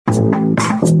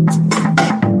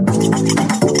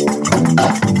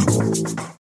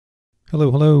Hello,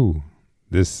 hello.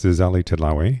 This is Ali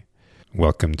Tadlawi.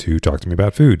 Welcome to Talk to Me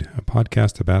About Food, a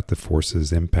podcast about the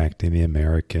forces impacting the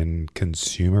American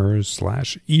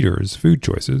consumers/eaters' food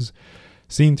choices,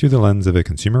 seen through the lens of a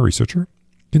consumer researcher,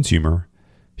 consumer,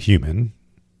 human,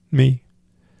 me.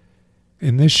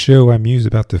 In this show, I muse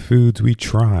about the foods we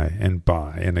try and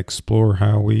buy and explore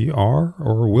how we are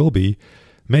or will be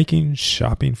making,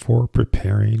 shopping for,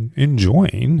 preparing,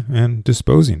 enjoying, and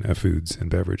disposing of foods and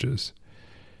beverages.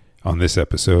 On this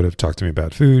episode of Talk to Me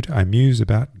About Food, I muse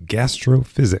about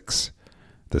gastrophysics,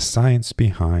 the science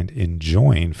behind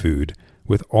enjoying food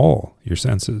with all your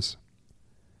senses.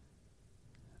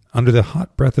 Under the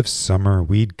hot breath of summer,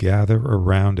 we'd gather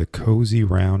around a cozy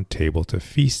round table to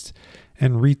feast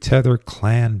and retether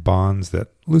clan bonds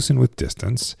that loosen with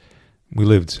distance. We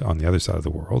lived on the other side of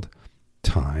the world.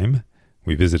 Time.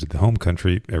 We visited the home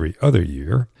country every other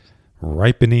year.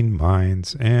 Ripening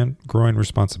minds and growing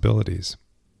responsibilities.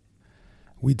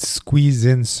 We'd squeeze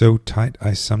in so tight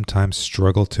I sometimes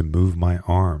struggle to move my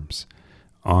arms.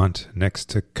 Aunt next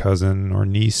to cousin or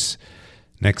niece,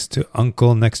 next to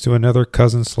uncle, next to another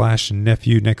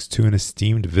cousin/nephew, next to an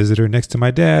esteemed visitor, next to my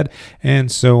dad,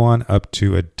 and so on up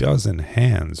to a dozen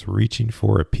hands reaching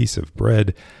for a piece of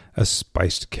bread, a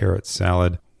spiced carrot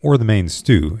salad, or the main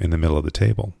stew in the middle of the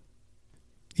table.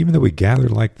 Even though we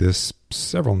gathered like this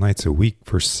several nights a week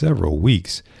for several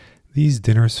weeks, these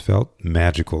dinners felt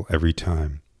magical every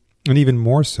time, and even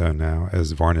more so now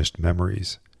as varnished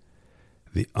memories.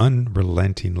 The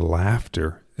unrelenting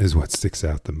laughter is what sticks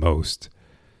out the most.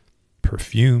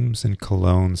 Perfumes and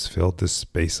colognes filled the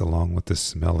space along with the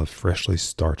smell of freshly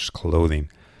starched clothing.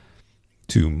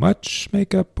 Too much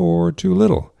makeup or too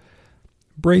little?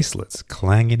 Bracelets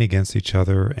clanging against each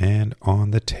other and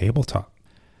on the tabletop.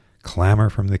 Clamor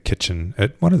from the kitchen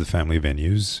at one of the family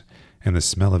venues, and the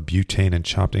smell of butane and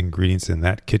chopped ingredients in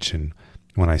that kitchen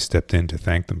when I stepped in to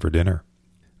thank them for dinner.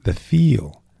 The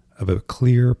feel of a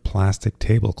clear plastic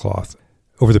tablecloth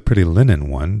over the pretty linen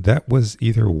one that was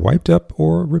either wiped up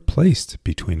or replaced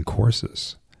between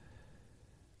courses.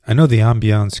 I know the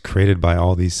ambiance created by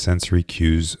all these sensory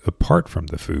cues apart from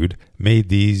the food made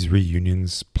these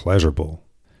reunions pleasurable.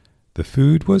 The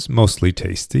food was mostly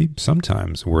tasty,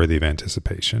 sometimes worthy of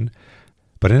anticipation,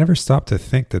 but I never stopped to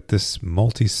think that this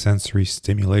multi-sensory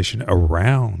stimulation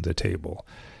around the table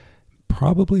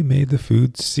probably made the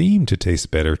food seem to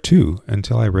taste better too,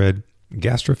 until I read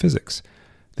Gastrophysics,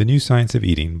 The New Science of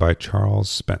Eating by Charles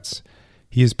Spence.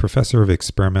 He is professor of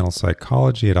experimental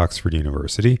psychology at Oxford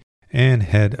University and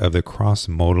head of the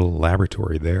cross-modal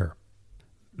laboratory there.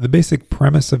 The basic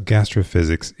premise of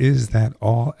gastrophysics is that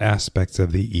all aspects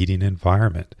of the eating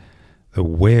environment, the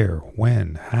where,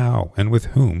 when, how, and with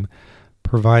whom,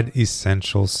 provide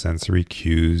essential sensory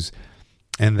cues,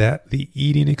 and that the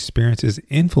eating experience is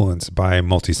influenced by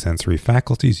multisensory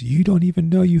faculties you don't even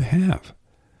know you have.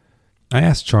 I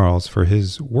asked Charles for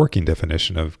his working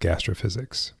definition of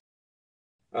gastrophysics.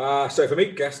 So for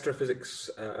me, gastrophysics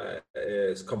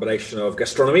is a combination of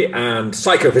gastronomy and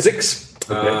psychophysics.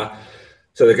 Okay.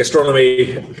 So the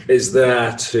gastronomy is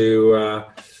there to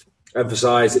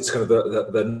emphasize it's kind of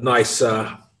the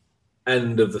nicer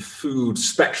end of the food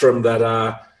spectrum that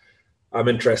I'm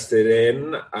interested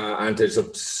in, and to sort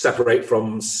of separate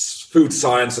from food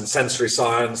science and sensory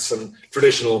science and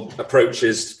traditional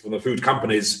approaches from the food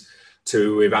companies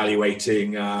to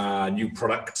evaluating new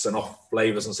products and off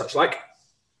flavors and such like.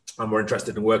 I'm more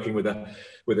interested in working with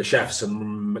the chefs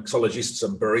and mixologists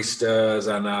and baristas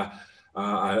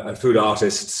and food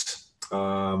artists,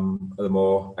 the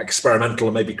more experimental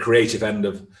and maybe creative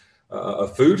end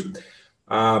of food.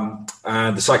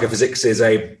 And the psychophysics is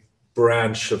a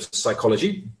branch of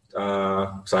psychology.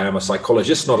 So I am a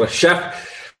psychologist, not a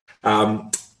chef.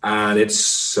 And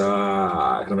it's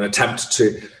kind of an attempt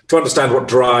to understand what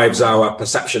drives our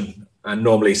perception. And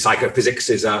normally psychophysics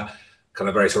is a kind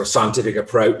of very sort of scientific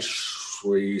approach.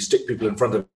 We stick people in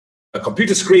front of a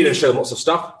computer screen and show them lots of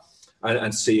stuff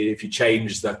and see if you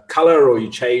change the color or you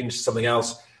change something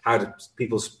else, how do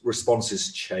people's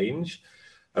responses change.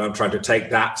 And I'm trying to take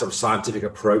that sort of scientific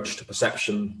approach to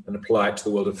perception and apply it to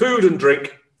the world of food and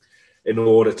drink in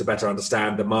order to better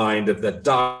understand the mind of the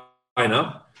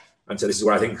diner. And so this is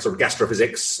where I think sort of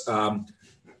gastrophysics,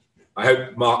 I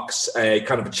hope, marks a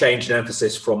kind of a change in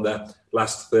emphasis from the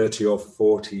last 30 or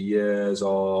 40 years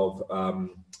of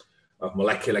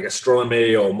molecular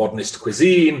gastronomy or modernist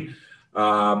cuisine,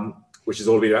 which is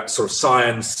all about sort of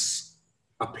science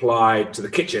applied to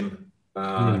the kitchen.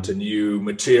 To new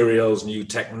materials, new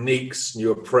techniques,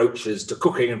 new approaches to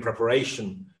cooking and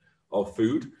preparation of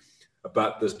food.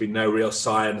 But there's been no real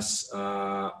science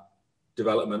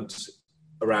development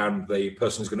around the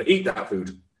person who's going to eat that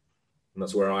food. And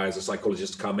that's where I, as a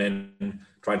psychologist, come in,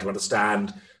 trying to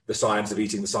understand the science of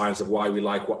eating, the science of why we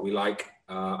like what we like,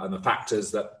 and the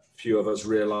factors that few of us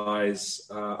realize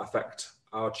affect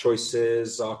our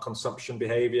choices, our consumption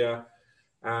behavior,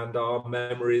 and our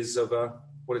memories of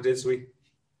what it is we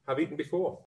have eaten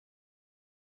before.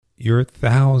 Your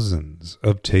thousands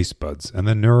of taste buds and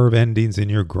the nerve endings in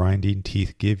your grinding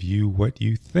teeth give you what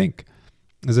you think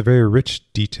is a very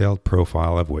rich, detailed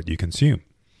profile of what you consume.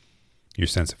 Your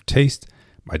sense of taste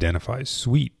identifies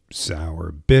sweet,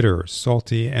 sour, bitter,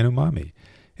 salty, and umami.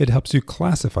 It helps you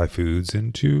classify foods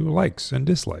into likes and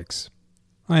dislikes.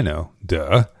 I know,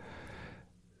 duh.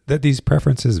 That these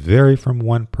preferences vary from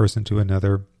one person to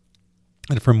another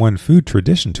and from one food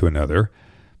tradition to another,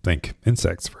 think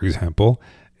insects for example,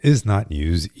 is not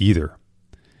news either.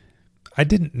 I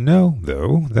didn't know,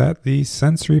 though, that the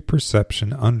sensory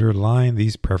perception underlying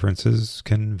these preferences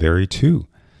can vary too.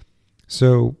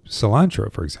 So,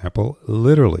 cilantro, for example,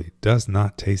 literally does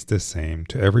not taste the same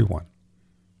to everyone.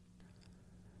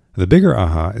 The bigger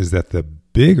aha is that the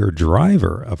bigger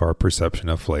driver of our perception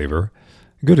of flavor,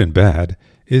 good and bad,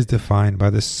 is defined by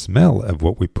the smell of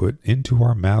what we put into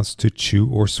our mouths to chew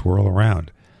or swirl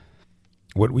around.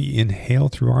 What we inhale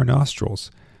through our nostrils,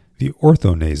 the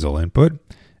orthonasal input,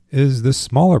 is the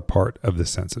smaller part of the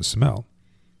sense of smell.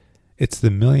 It's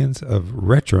the millions of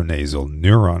retronasal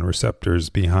neuron receptors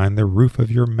behind the roof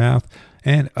of your mouth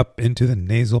and up into the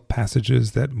nasal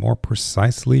passages that more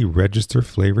precisely register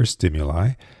flavor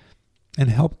stimuli and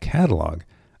help catalog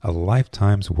a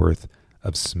lifetime's worth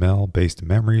of smell-based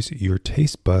memories your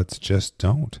taste buds just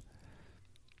don't.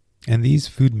 And these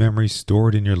food memories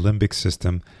stored in your limbic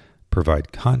system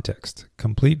provide context,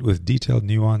 complete with detailed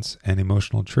nuance and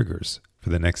emotional triggers for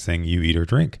the next thing you eat or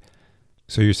drink.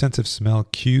 So your sense of smell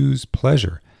cues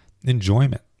pleasure,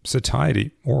 enjoyment,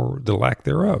 satiety, or the lack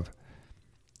thereof.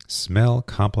 Smell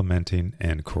complementing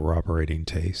and corroborating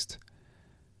taste.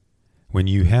 When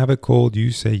you have a cold,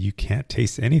 you say you can't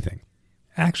taste anything.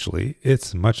 Actually,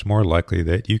 it's much more likely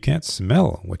that you can't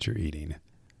smell what you're eating.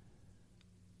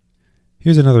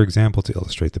 Here's another example to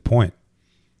illustrate the point.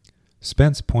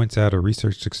 Spence points out a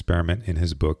research experiment in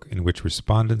his book in which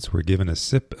respondents were given a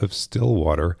sip of still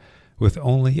water with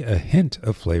only a hint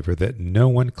of flavor that no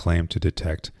one claimed to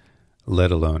detect,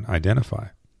 let alone identify.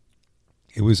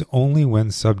 It was only when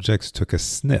subjects took a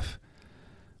sniff,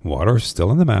 water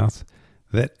still in the mouth,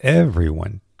 that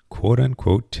everyone,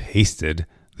 quote-unquote, tasted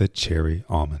the cherry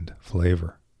almond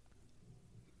flavor.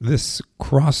 This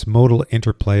cross-modal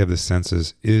interplay of the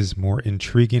senses is more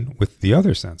intriguing with the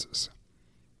other senses.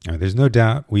 Now, there's no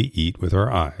doubt we eat with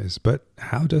our eyes, but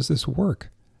how does this work?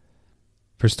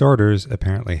 For starters,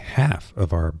 apparently half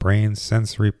of our brain's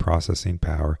sensory processing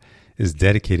power is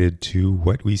dedicated to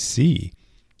what we see,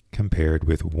 compared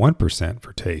with 1%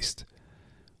 for taste.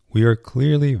 We are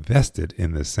clearly vested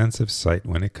in the sense of sight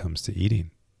when it comes to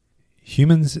eating.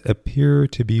 Humans appear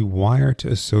to be wired to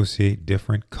associate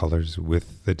different colors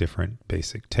with the different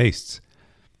basic tastes.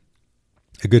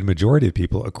 A good majority of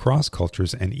people across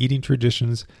cultures and eating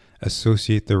traditions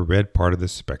associate the red part of the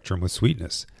spectrum with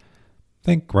sweetness.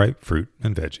 Think ripe fruit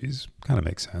and veggies. Kind of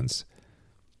makes sense.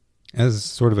 As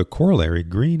sort of a corollary,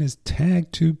 green is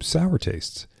tagged to sour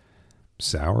tastes.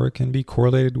 Sour can be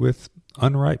correlated with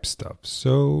unripe stuff,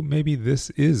 so maybe this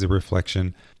is a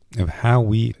reflection of how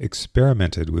we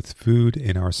experimented with food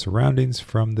in our surroundings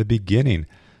from the beginning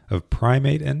of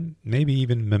primate and maybe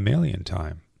even mammalian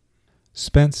time.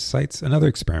 Spence cites another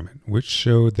experiment which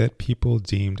showed that people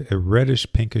deemed a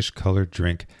reddish-pinkish colored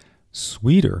drink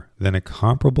sweeter than a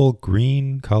comparable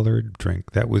green-colored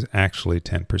drink that was actually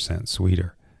 10%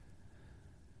 sweeter.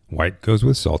 White goes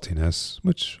with saltiness,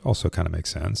 which also kind of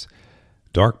makes sense.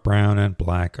 Dark brown and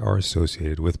black are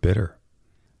associated with bitter.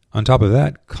 On top of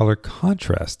that, color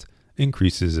contrast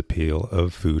increases appeal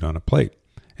of food on a plate,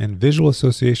 and visual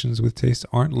associations with taste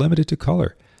aren't limited to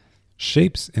color.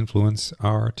 Shapes influence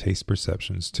our taste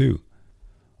perceptions too.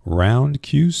 Round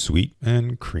cues sweet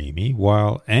and creamy,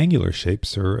 while angular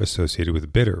shapes are associated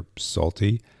with bitter,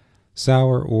 salty,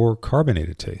 sour, or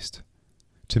carbonated taste.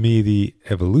 To me, the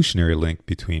evolutionary link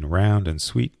between round and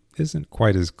sweet isn't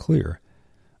quite as clear.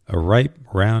 A ripe,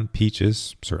 round peach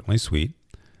is certainly sweet,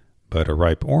 but a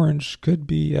ripe orange could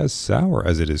be as sour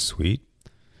as it is sweet,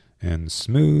 and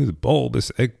smooth,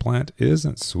 bulbous eggplant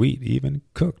isn't sweet even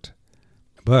cooked.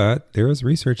 But there is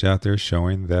research out there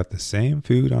showing that the same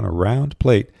food on a round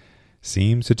plate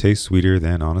seems to taste sweeter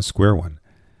than on a square one.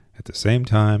 At the same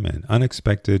time, an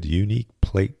unexpected, unique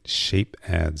plate shape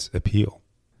adds appeal.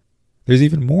 There's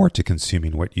even more to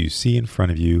consuming what you see in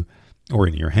front of you or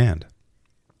in your hand.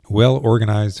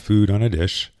 Well-organized food on a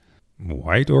dish,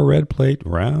 white or red plate,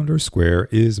 round or square,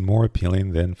 is more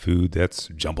appealing than food that's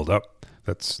jumbled up,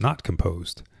 that's not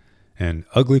composed. And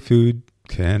ugly food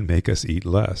can make us eat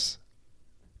less.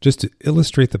 Just to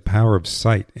illustrate the power of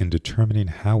sight in determining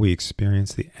how we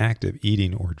experience the act of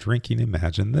eating or drinking,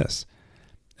 imagine this.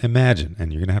 Imagine,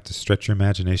 and you're going to have to stretch your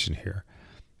imagination here,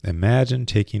 imagine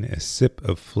taking a sip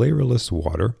of flavorless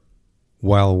water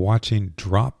while watching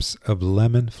drops of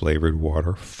lemon-flavored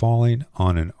water falling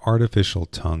on an artificial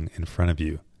tongue in front of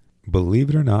you. Believe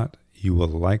it or not, you will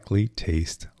likely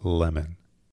taste lemon.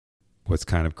 What's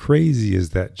kind of crazy is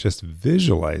that just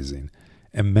visualizing,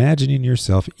 imagining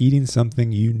yourself eating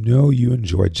something you know you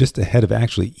enjoy just ahead of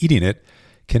actually eating it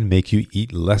can make you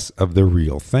eat less of the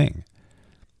real thing.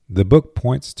 The book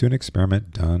points to an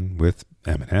experiment done with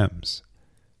M&Ms.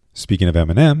 Speaking of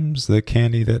M&Ms, the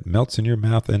candy that melts in your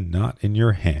mouth and not in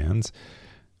your hands,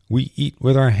 we eat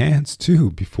with our hands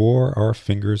too before our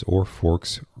fingers or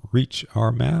forks reach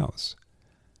our mouths.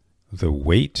 The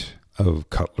weight of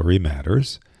cutlery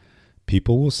matters.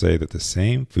 People will say that the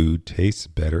same food tastes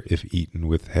better if eaten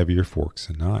with heavier forks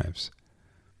and knives.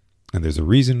 And there's a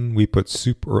reason we put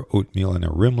soup or oatmeal in a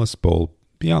rimless bowl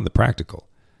beyond the practical.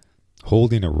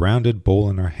 Holding a rounded bowl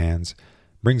in our hands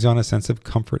brings on a sense of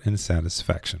comfort and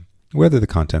satisfaction, whether the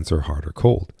contents are hard or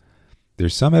cold.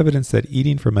 There's some evidence that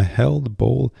eating from a held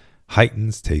bowl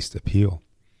heightens taste appeal.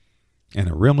 And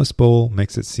a rimless bowl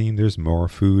makes it seem there's more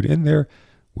food in there,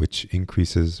 which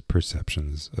increases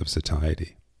perceptions of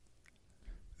satiety.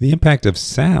 The impact of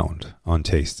sound on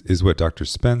taste is what Dr.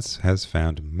 Spence has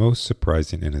found most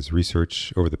surprising in his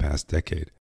research over the past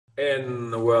decade. In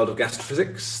the world of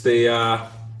gastrophysics, the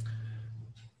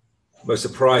most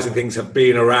surprising things have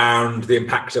been around the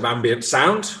impact of ambient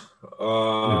sound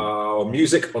or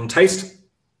music on taste.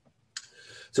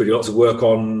 So we do lots of work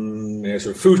on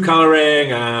sort of food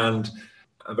coloring and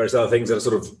various other things that are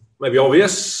sort of maybe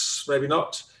obvious, maybe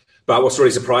not. But what's really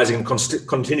surprising and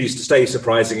continues to stay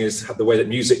surprising is the way that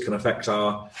music can affect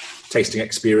our tasting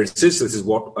experiences. So this is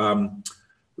what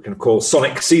we can call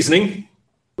sonic seasoning.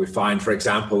 We find, for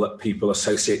example, that people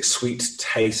associate sweet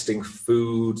tasting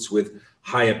foods with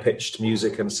higher pitched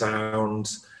music and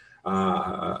sounds.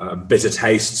 Bitter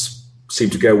tastes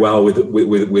seem to go well with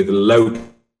low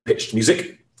pitched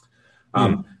music.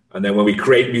 And then when we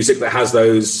create music that has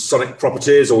those sonic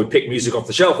properties, or we pick music off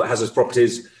the shelf that has those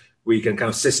properties, we can kind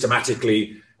of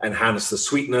systematically enhance the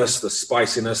sweetness, the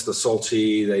spiciness, the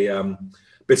salty, the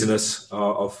bitterness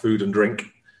of food and drink.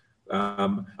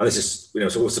 And this is,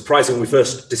 sort of surprising when we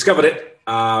first discovered it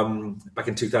back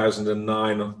in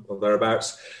 2009 or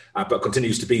thereabouts, but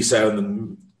continues to be so.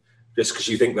 And just because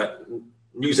you think that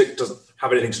music doesn't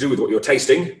have anything to do with what you're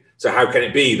tasting, so how can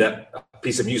it be that a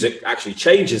piece of music actually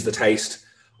changes the taste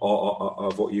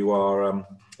of what you are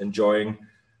enjoying?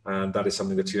 And that is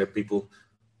something that people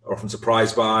are often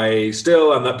surprised by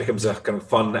still, and that becomes a kind of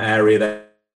fun area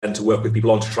then to work with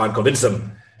people on to try and convince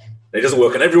them. It doesn't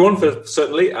work on everyone,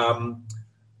 certainly,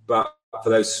 but for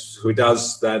those who it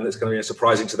does, then it's going to be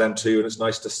surprising to them too, and it's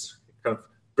nice to kind of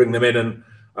bring them in,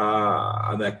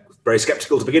 and they're very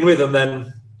skeptical to begin with, and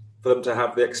then for them to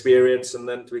have the experience and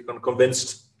then to be kind of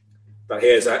convinced that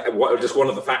here's just one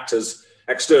of the factors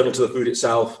external to the food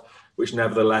itself, which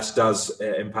nevertheless does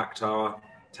impact our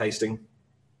tasting.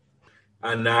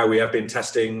 And now we have been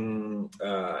testing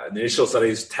in the initial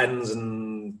studies, tens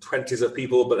and 20s of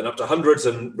people, but then up to hundreds,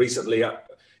 and recently,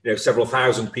 several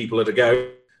thousand people at a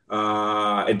go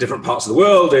in different parts of the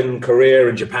world, in Korea,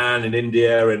 in Japan, in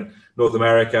India, in North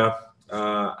America,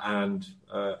 and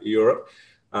Europe.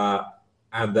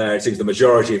 And there it seems the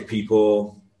majority of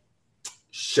people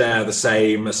share the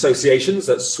same associations,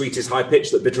 that sweet is high pitch,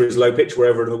 that bitter is low pitch,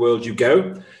 wherever in the world you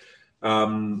go.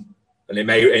 And it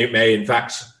may in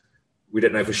fact, we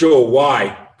don't know for sure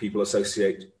why people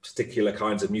associate particular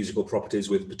kinds of musical properties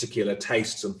with particular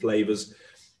tastes and flavors,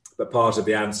 but part of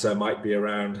the answer might be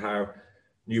around how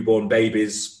newborn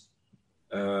babies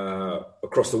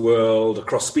across the world,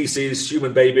 across species,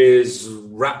 human babies,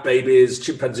 rat babies,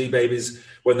 chimpanzee babies,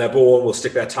 when they're born, will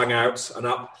stick their tongue out and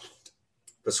up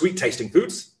for sweet tasting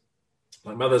foods,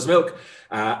 like mother's milk,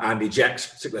 and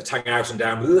stick their tongue out and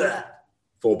down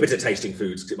for bitter tasting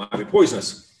foods, because it might be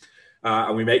poisonous.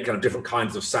 And we make kind of different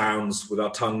kinds of sounds with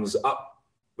our tongues up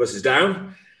versus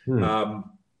down.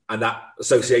 And that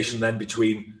association then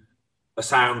between a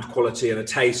sound quality and a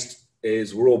taste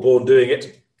is, we're all born doing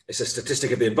it. It's a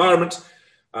statistic of the environment,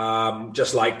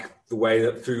 just like the way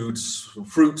that foods and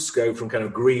fruits go from kind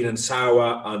of green and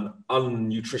sour and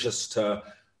unnutritious to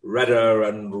redder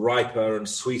and riper and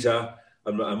sweeter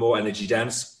and more energy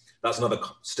dense. That's another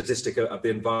statistic of the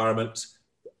environment.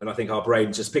 And I think our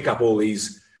brains just pick up all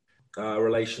these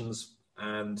relations,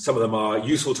 and some of them are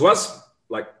useful to us,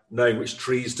 like knowing which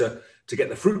trees to get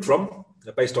the fruit from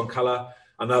based on color,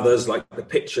 and others like the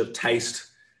pitch of taste.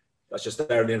 That's just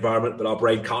there in the environment, but our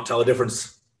brain can't tell the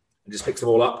difference and just picks them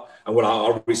all up. And what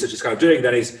our research is kind of doing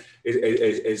then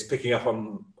is picking up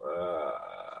on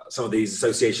some of these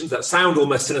associations that sound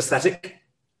almost synesthetic,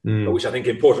 but which I think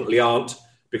importantly aren't,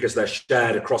 because they're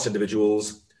shared across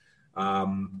individuals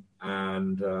and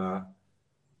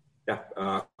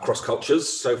across cultures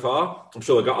so far. I'm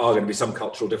sure there are going to be some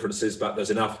cultural differences, but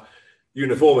there's enough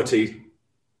uniformity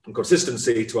and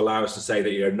consistency to allow us to say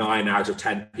that 9 out of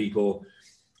 10 people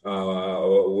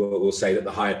will say that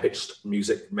the higher pitched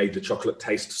music made the chocolate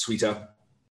taste sweeter.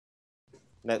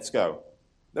 Let's go.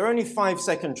 They're only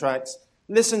 5-second tracks.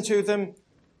 Listen to them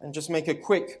and just make a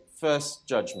quick first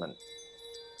judgment.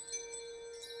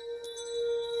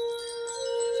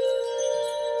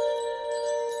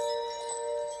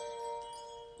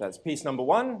 That's piece number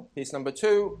 1. Piece number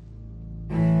 2.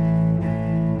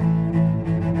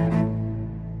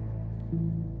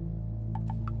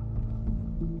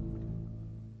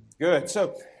 Good.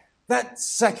 So that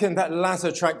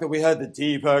latter track that we heard, the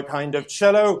deeper kind of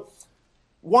cello.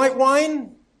 White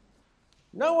wine?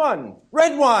 No one.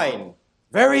 Red wine?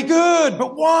 Very good,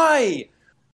 but why?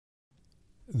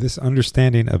 This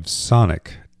understanding of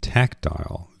sonic,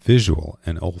 tactile, visual,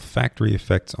 and olfactory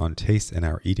effects on taste and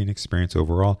our eating experience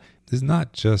overall is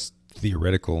not just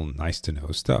theoretical,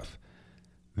 nice-to-know stuff.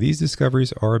 These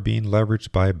discoveries are being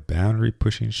leveraged by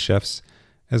boundary-pushing chefs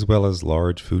as well as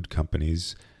large food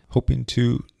companies hoping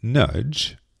to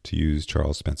nudge, to use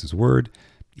Charles Spence's word,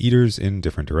 eaters in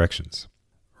different directions.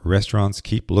 Restaurants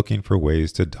keep looking for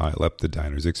ways to dial up the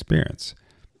diner's experience.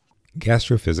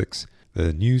 Gastrophysics,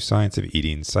 the new science of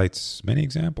eating, cites many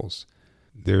examples.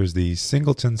 There's the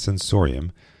Singleton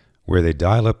Sensorium, where they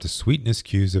dial up the sweetness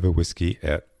cues of a whiskey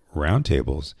at round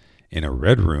tables in a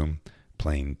red room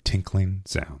playing tinkling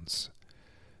sounds.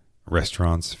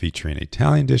 Restaurants featuring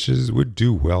Italian dishes would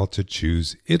do well to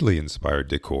choose Italy-inspired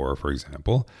decor, for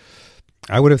example.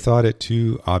 I would have thought it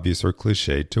too obvious or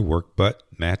cliched to work, but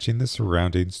matching the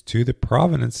surroundings to the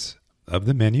provenance of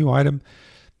the menu item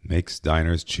makes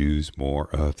diners choose more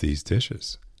of these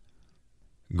dishes.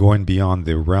 Going beyond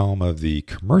the realm of the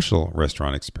commercial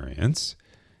restaurant experience,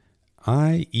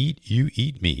 I Eat, You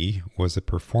Eat Me was a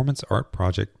performance art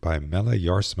project by Mela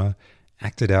Jarsma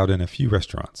acted out in a few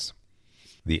restaurants.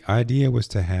 The idea was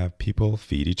to have people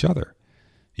feed each other.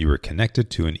 You were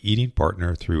connected to an eating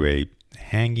partner through a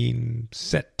hanging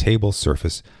set table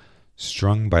surface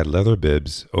strung by leather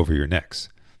bibs over your necks.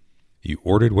 You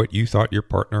ordered what you thought your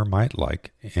partner might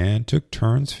like and took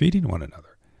turns feeding one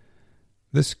another.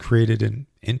 This created an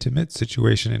intimate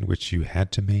situation in which you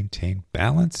had to maintain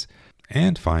balance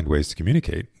and find ways to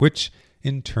communicate, which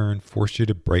in turn forced you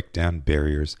to break down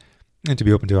barriers and to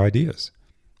be open to ideas.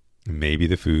 Maybe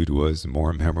the food was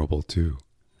more memorable too.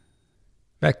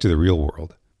 Back to the real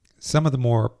world. Some of the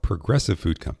more progressive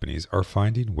food companies are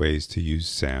finding ways to use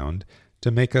sound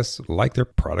to make us like their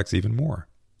products even more.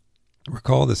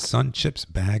 Recall the Sun Chips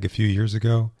bag a few years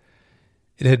ago?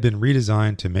 It had been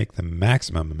redesigned to make the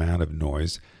maximum amount of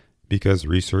noise because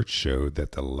research showed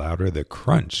that the louder the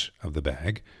crunch of the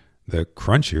bag, the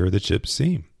crunchier the chips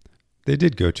seem. They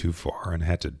did go too far and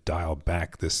had to dial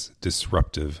back this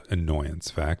disruptive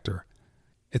annoyance factor.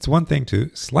 It's one thing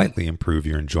to slightly improve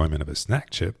your enjoyment of a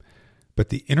snack chip, but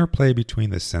the interplay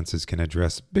between the senses can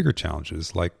address bigger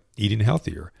challenges like eating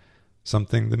healthier,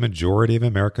 something the majority of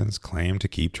Americans claim to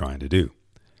keep trying to do.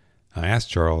 I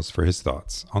asked Charles for his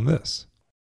thoughts on this.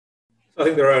 I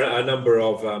think there are a number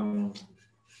of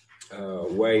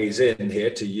ways in here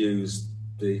to use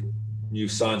the new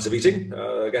science of eating,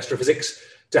 gastrophysics,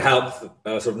 to help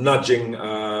sort of nudging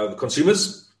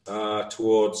consumers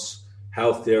towards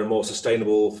healthier and more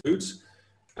sustainable foods.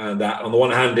 And that, on the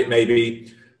one hand, it may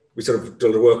be we sort of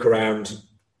do the work around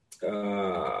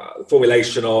the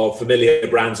formulation of familiar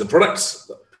brands and products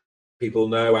that people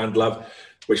know and love,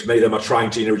 which many of them are trying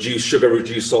to reduce sugar,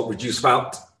 reduce salt, reduce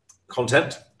fat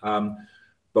content.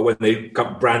 But when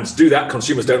brands do that,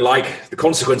 consumers don't like the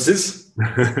consequences.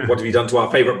 What have you done to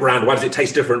our favorite brand? Why does it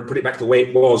taste different? Put it back to the way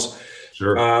it was.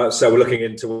 Sure. So we're looking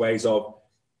into ways of,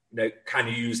 can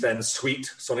you use then sweet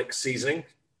sonic seasoning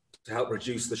to help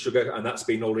reduce the sugar? And that's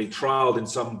been already trialed in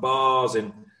some bars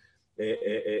in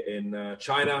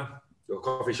China or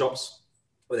coffee shops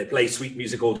where they play sweet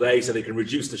music all day so they can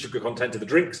reduce the sugar content of the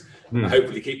drinks and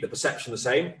hopefully keep the perception the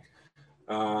same.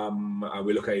 And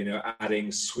we look at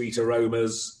adding sweet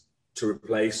aromas to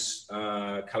replace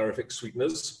calorific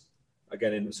sweeteners,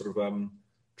 again in sort of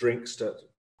drinks to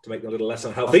make them a little less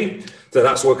unhealthy. So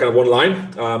that's what kind of one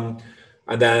line.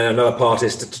 And then another part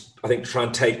is to, I think, try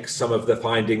and take some of the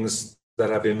findings that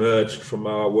have emerged from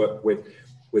our work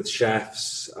with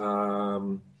chefs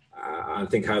and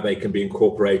think how they can be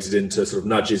incorporated into sort of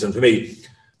nudges. And for me,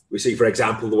 we see, for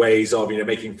example, the ways of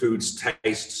making foods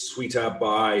taste sweeter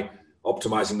by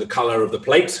optimizing the color of the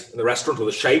plate in the restaurant, or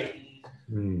the shape,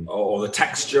 or the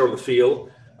texture, or the feel.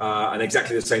 And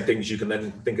exactly the same things you can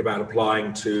then think about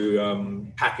applying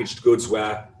to packaged goods,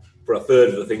 where for a third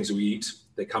of the things we eat,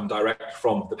 they come direct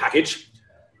from the package.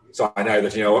 So I know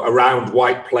that, a round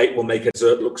white plate will make a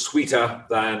dessert look sweeter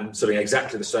than serving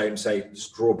exactly the same, say,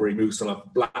 strawberry mousse on a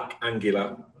black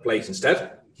angular plate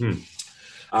instead.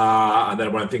 And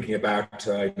then when I'm thinking about,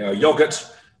 yogurt,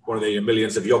 one of the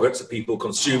millions of yogurts that people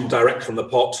consume direct from the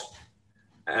pot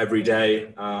every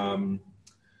day,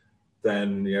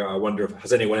 then I wonder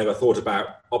has anyone ever thought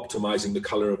about optimizing the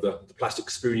color of the plastic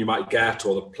spoon you might get,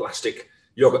 or the plastic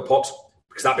yogurt pot,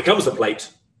 because that becomes the plate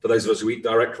for those of us who eat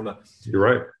direct from the. You're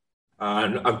right.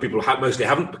 And people mostly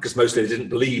haven't, because mostly they didn't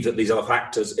believe that these other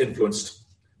factors influenced.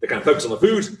 They kind of focus on the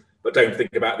food, but don't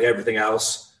think about the everything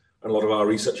else. And a lot of our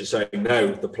research is saying,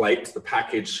 no, the plate, the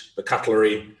package, the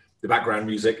cutlery, the background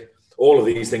music, all of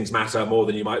these things matter more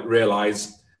than you might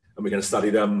realize. And we're going to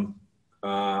study them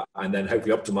and then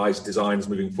hopefully optimize designs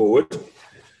moving forward.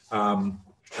 And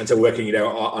so working,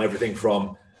 on everything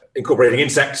from incorporating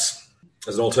insects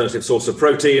as an alternative source of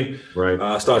protein,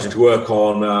 right. Starting to work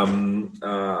on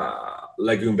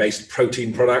legume-based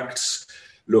protein products,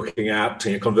 looking at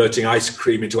converting ice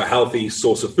cream into a healthy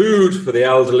source of food for the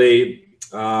elderly,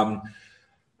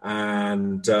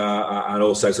 and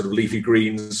also sort of leafy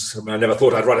greens. I never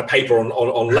thought I'd write a paper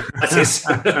on lettuce,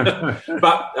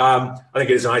 but I think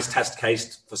it is a nice test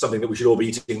case for something that we should all be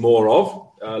eating more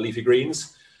of, leafy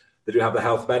greens. They do have the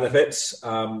health benefits,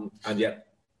 and yet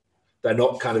they're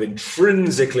not kind of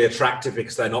intrinsically attractive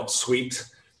because they're not sweet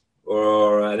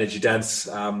or energy dense,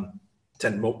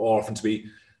 tend more often to be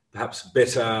perhaps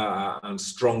bitter and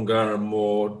stronger and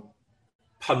more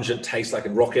pungent taste, like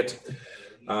in rocket.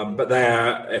 But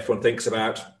there, if one thinks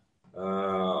about,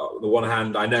 on the one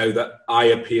hand, I know that eye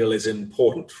appeal is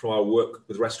important from our work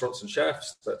with restaurants and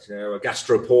chefs, that a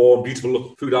gastro porn,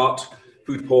 beautiful food art,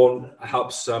 food porn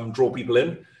helps draw people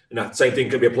in. The same thing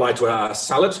can be applied to a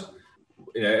salad.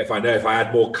 If I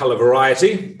add more color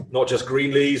variety, not just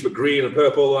green leaves, but green and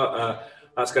purple,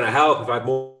 that's going to help. If I add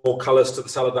more colors to the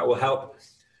salad, that will help.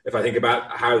 If I think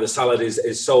about how the salad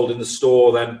is sold in the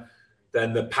store,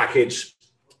 then the package,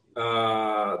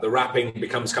 the wrapping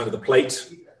becomes kind of the plate.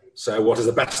 So what is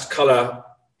the best color,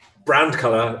 brand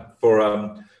color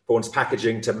for one's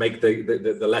packaging to make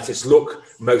the lettuce look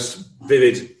most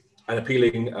vivid and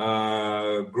appealing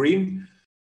green?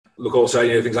 Look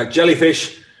also, things like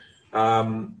jellyfish,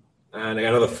 and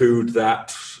another food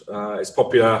that is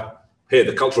popular here.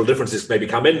 The cultural differences maybe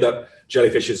come in that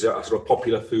jellyfish is a sort of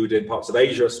popular food in parts of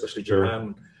Asia, especially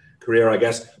Japan, Korea, I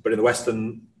guess. But in the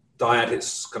Western diet,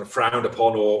 it's kind of frowned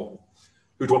upon, or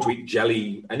who'd want to eat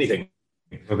jelly, anything.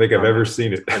 I don't think I've ever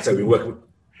seen it. And so we've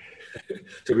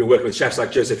been working with chefs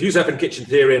like Joseph Youssef and Kitchen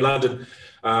Theory in London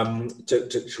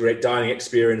to create dining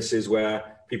experiences where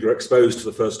people are exposed for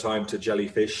the first time to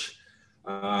jellyfish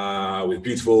with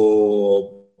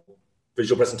beautiful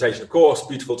visual presentation, of course,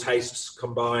 beautiful tastes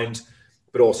combined,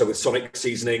 but also with sonic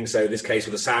seasoning. So in this case,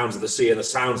 with the sounds of the sea and the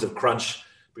sounds of crunch,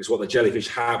 because what the jellyfish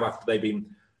have after they've been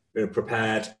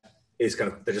prepared is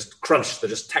they're just crunch, they're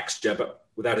just texture, but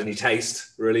without any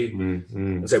taste, really.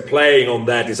 And so playing on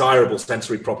their desirable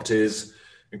sensory properties,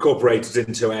 incorporated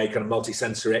into a kind of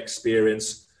multi-sensory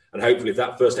experience. And hopefully if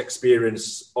that first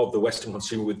experience of the Western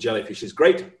consumer with jellyfish is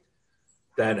great,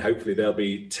 then hopefully they'll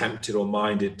be tempted or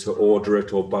minded to order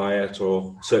it or buy it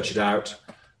or search it out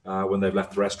when they've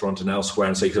left the restaurant and elsewhere.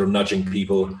 And so you're sort of nudging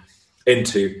people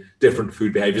into different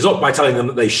food behaviors, not by telling them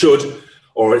that they should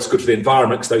or it's good for the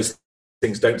environment, because those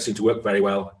things don't seem to work very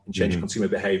well in changing consumer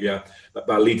behavior, but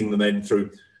by leading them in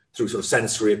through sort of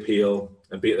sensory appeal,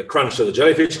 and be it the crunch of the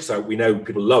jellyfish. So we know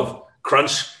people love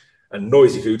crunch and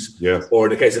noisy foods, or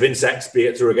in the case of insects, be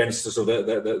it through against the sort of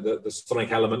the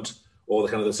sonic element, or the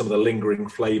kind of some of the lingering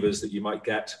flavors that you might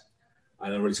get,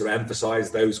 and then really sort of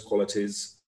emphasize those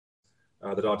qualities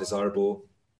that are desirable.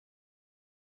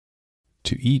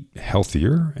 To eat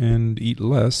healthier and eat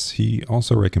less, he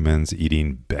also recommends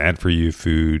eating bad-for-you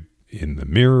food in the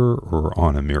mirror or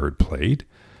on a mirrored plate,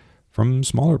 from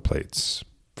smaller plates,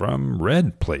 from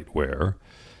red plateware,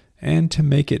 and to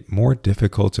make it more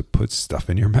difficult to put stuff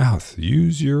in your mouth,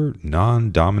 use your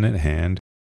non-dominant hand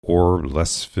or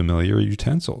less familiar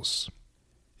utensils.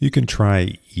 You can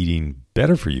try eating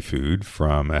better-for-you food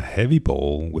from a heavy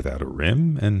bowl without a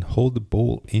rim and hold the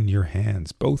bowl in your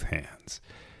hands, both hands.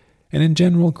 and in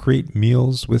general create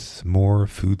meals with more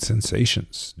food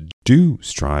sensations. Do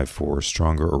strive for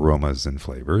stronger aromas and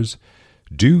flavors.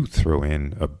 Do throw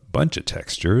in a bunch of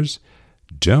textures.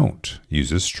 Don't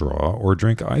use a straw or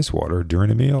drink ice water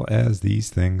during a meal, as these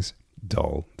things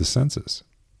dull the senses.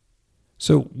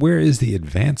 So where is the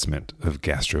advancement of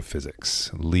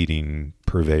gastrophysics, leading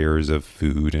purveyors of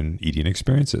food and eating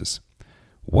experiences?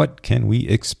 What can we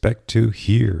expect to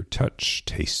hear, touch,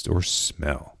 taste, or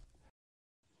smell?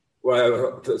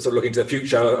 Well, so looking to the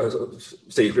future,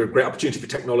 see a great opportunity for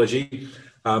technology,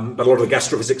 but a lot of the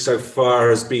gastrophysics so far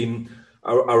has been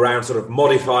around sort of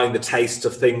modifying the taste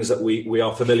of things that we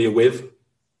are familiar with.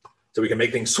 So we can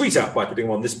make things sweeter by putting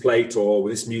them on this plate or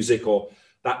with this music or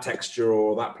that texture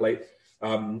or that plate.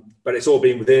 But it's all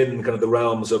been within kind of the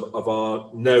realms of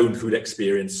our known food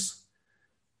experience.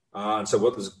 And so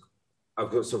what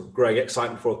I've got sort of growing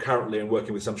excitement for currently and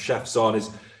working with some chefs on is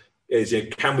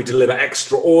can we deliver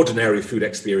extraordinary food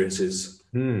experiences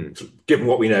given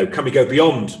what we know? Can we go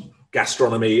beyond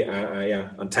gastronomy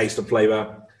and taste and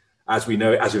flavor as we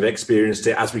know it, as we've experienced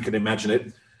it, as we can imagine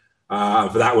it?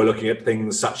 For that, we're looking at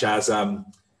things such as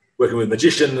working with a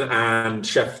magician and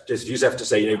chef, just use have to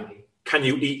say, can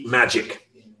you eat magic?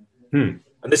 And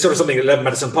this sort of something that Eleven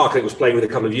Madison Park, I think, was playing with a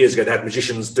couple of years ago. They had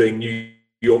magicians doing New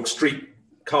York street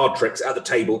card tricks at the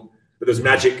table, but there was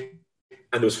magic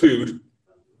and there was food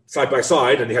side by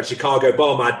side, and they had Chicago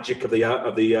bar magic of the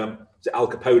Al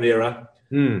Capone era,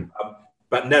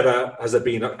 but never has there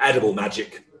been edible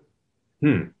magic.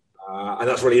 And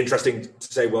that's really interesting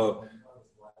to say, well,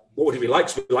 what would it be like?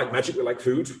 So we like magic, we like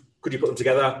food. Could you put them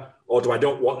together? Or do I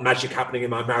don't want magic happening in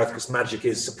my mouth because magic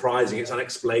is surprising, it's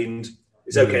unexplained,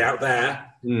 it's okay out there,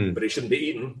 but it shouldn't be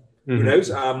eaten. Who knows?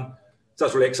 So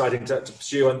that's really exciting to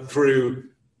pursue, and through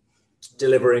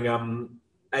delivering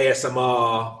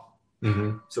ASMR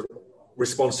sort of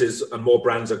responses, and more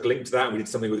brands are linked to that. And we did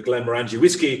something with Glenmorangie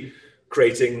Whiskey,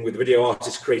 with video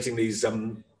artists creating these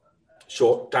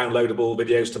short downloadable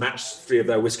videos to match 3 of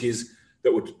their whiskies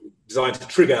that were designed to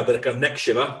trigger the kind of neck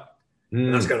shiver.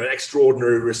 And that's kind of an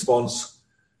extraordinary response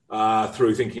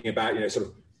through thinking about, sort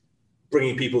of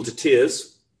bringing people to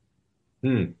tears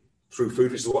through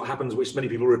food, which is what happens, which many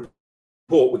people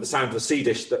report with the Sound of the Sea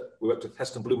dish that we worked with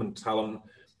Heston Blumenthal on.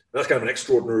 That's kind of an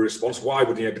extraordinary response. Why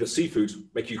would a bit of seafood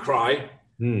make you cry?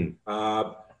 And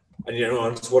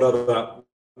what other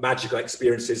magical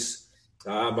experiences?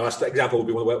 My last example will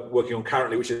be one we're working on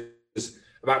currently, which is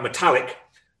about metallic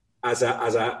as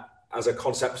a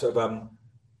concept of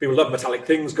people love metallic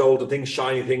things, gold and things,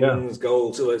 shiny things,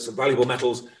 gold, silver, some valuable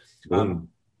metals.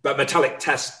 But metallic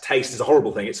taste is a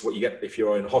horrible thing. It's what you get if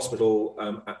you're in a hospital.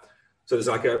 So there's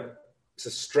it's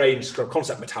a strange kind of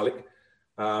concept, metallic.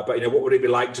 But what would it be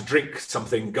like to drink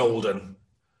something golden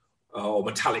or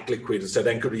metallic liquid? So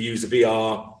then could we use the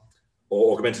VR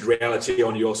or augmented reality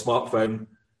on your smartphone?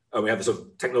 And we have the sort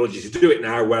of technology to do it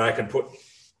now, where I can put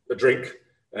a drink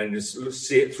and just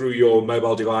see it through your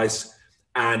mobile device,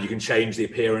 and you can change the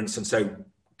appearance, and so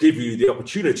give you the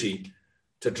opportunity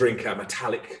to drink a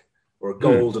metallic or a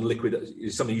golden liquid that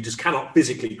is something you just cannot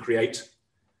physically create,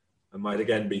 and might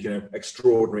again be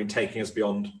extraordinary in taking us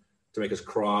beyond to make us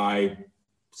cry,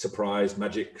 surprised,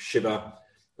 magic, shiver,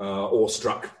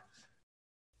 awestruck.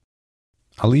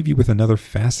 I'll leave you with another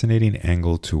fascinating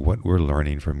angle to what we're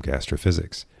learning from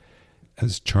gastrophysics.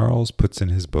 As Charles puts in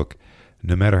his book,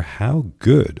 no matter how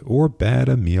good or bad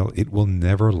a meal, it will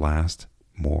never last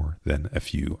more than a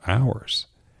few hours.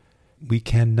 We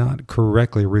cannot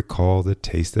correctly recall the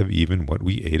taste of even what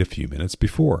we ate a few minutes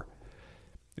before.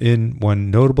 In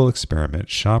one notable experiment,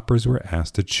 shoppers were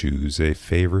asked to choose a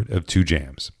favorite of 2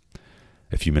 jams.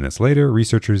 A few minutes later,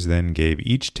 researchers then gave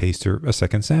each taster a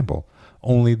second sample,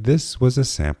 only this was a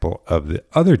sample of the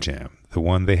other jam, the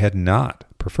one they had not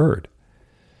preferred.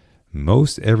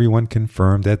 Most everyone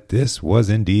confirmed that this was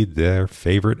indeed their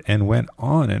favorite and went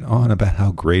on and on about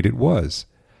how great it was.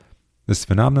 This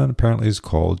phenomenon apparently is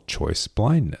called choice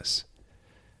blindness.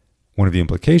 One of the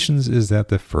implications is that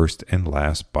the first and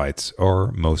last bites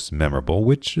are most memorable,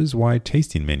 which is why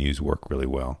tasting menus work really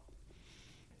well.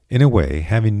 In a way,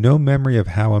 having no memory of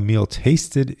how a meal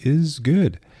tasted is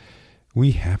good.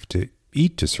 We have to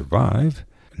eat to survive.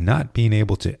 Not being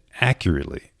able to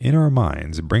accurately, in our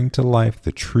minds, bring to life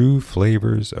the true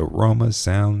flavors, aromas,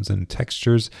 sounds, and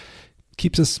textures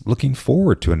keeps us looking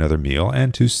forward to another meal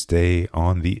and to stay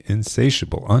on the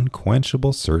insatiable,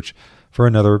 unquenchable search for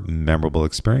another memorable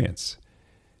experience.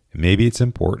 Maybe it's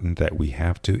important that we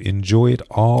have to enjoy it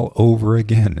all over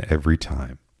again every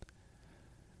time.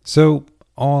 So,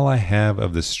 all I have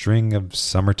of the string of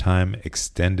summertime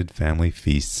extended family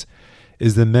feasts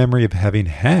is the memory of having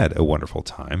had a wonderful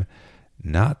time,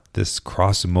 not this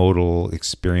cross-modal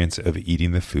experience of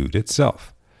eating the food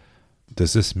itself.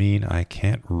 Does this mean I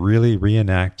can't really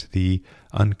reenact the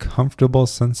uncomfortable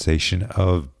sensation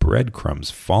of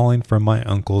breadcrumbs falling from my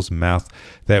uncle's mouth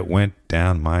that went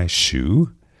down my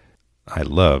shoe? I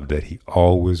loved that he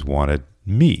always wanted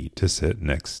me to sit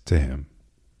next to him.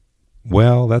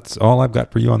 Well, that's all I've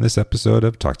got for you on this episode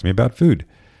of Talk to Me About Food.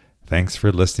 Thanks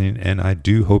for listening, and I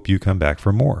do hope you come back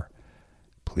for more.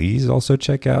 Please also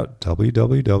check out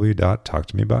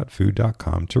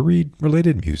www.talktomeaboutfood.com to read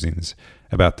related musings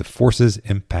about the forces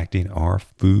impacting our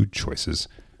food choices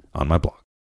on my blog.